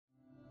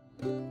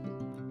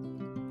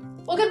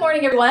Well, good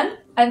morning, everyone.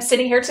 I'm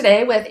sitting here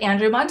today with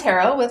Andrew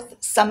Montero with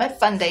Summit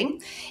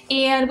Funding,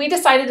 and we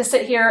decided to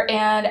sit here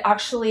and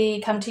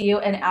actually come to you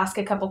and ask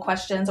a couple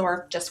questions,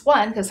 or just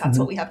one, because that's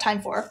what we have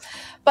time for.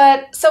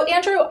 But so,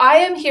 Andrew, I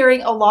am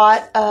hearing a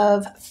lot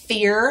of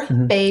fear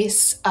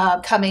base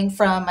coming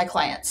from my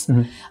clients.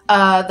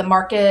 The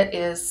market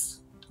is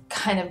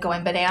kind of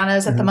going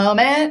bananas at the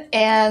moment,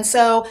 and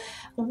so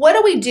what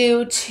do we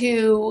do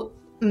to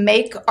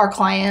make our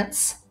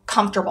clients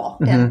comfortable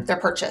in their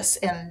purchase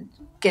and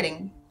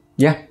getting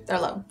their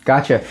loan?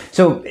 Gotcha.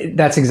 So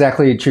that's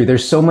exactly true.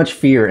 There's so much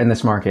fear in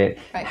this market.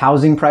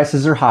 Housing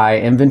prices are high,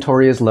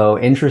 inventory is low,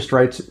 interest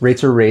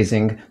rates are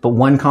raising, but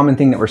one common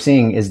thing that we're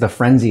seeing is the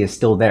frenzy is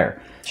still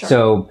there.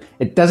 So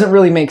it doesn't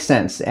really make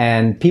sense.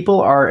 And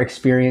people are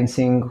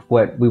experiencing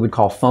what we would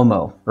call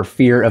FOMO, or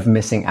fear of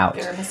missing out.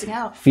 Fear of missing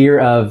out. Fear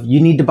of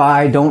you need to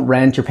buy, don't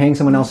rent, you're paying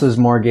someone else's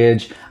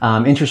mortgage,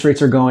 interest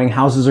rates are going,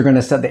 houses are going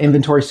to set, the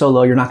inventory so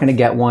low, you're not going to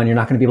get one, you're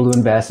not going to be able to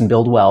invest and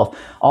build wealth,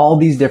 all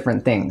these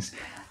different things.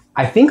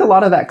 I think a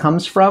lot of that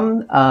comes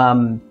from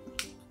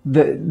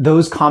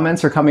those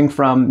comments are coming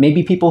from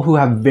maybe people who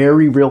have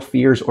very real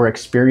fears or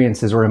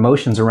experiences or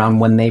emotions around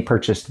when they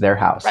purchased their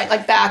house. Right,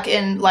 like back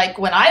in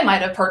when I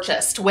might have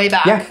purchased way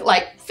back,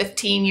 like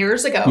 15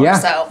 years ago or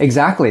so.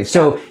 Exactly.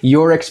 So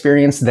your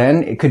experience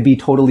then, it could be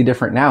totally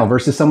different now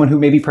versus someone who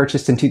maybe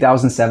purchased in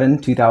 2007,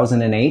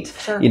 2008.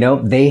 You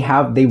know, they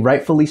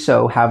rightfully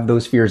so have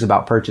those fears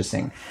about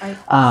purchasing.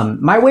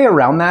 My way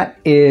around that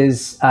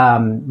is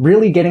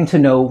really getting to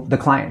know the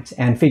client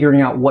and figuring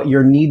out what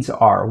your needs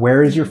are.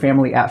 Where is your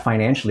family at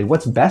financially?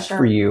 What's best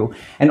for you?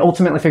 And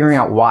ultimately figuring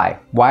out why.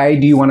 Why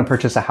do you want to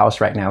purchase a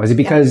house right now? Is it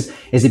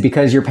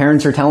because your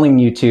parents are telling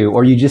you to,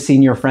 or you just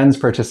seen your friends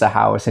purchase a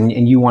house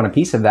and you want a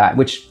piece of that,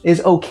 which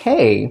is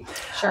okay.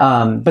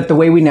 But the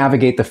way we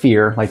navigate the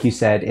fear, like you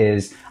said,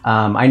 is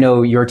I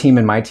know your team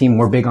and my team,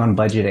 we're big on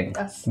budgeting.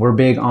 We're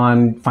big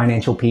on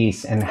financial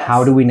peace and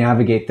how do we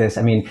navigate this?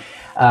 I mean,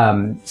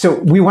 so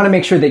we want to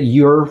make sure that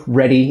you're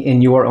ready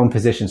in your own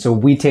position. So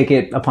we take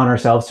it upon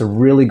ourselves to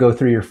really go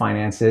through your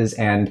finances.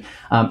 And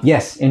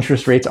yes,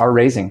 interest rates are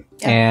raising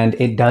and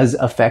it does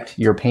affect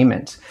your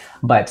payment.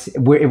 But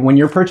when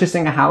you're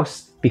purchasing a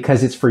house,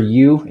 because it's for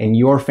you and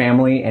your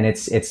family and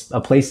it's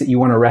a place that you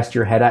want to rest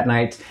your head at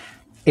night,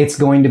 it's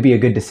going to be a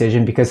good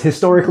decision because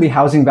historically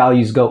housing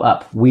values go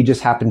up. We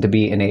just happen to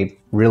be in a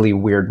really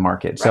weird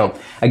market. So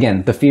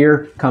again, the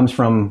fear comes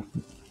from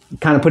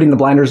kind of putting the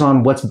blinders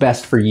on what's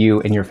best for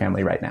you and your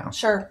family right now.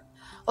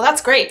 Well,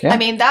 that's great. I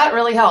mean, that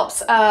really helps.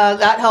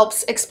 That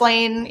helps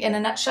explain in a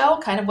nutshell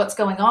kind of what's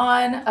going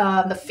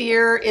on. The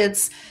fear,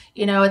 it's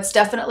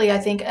definitely, I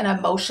think, an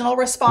emotional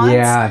response.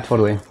 Yeah,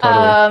 totally.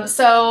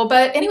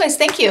 But anyways,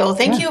 thank you.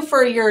 Thank you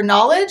for your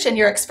knowledge and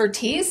your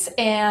expertise.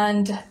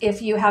 And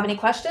if you have any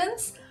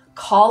questions,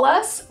 call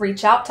us,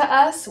 reach out to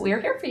us. We are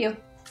here for you.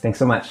 Thanks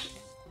so much.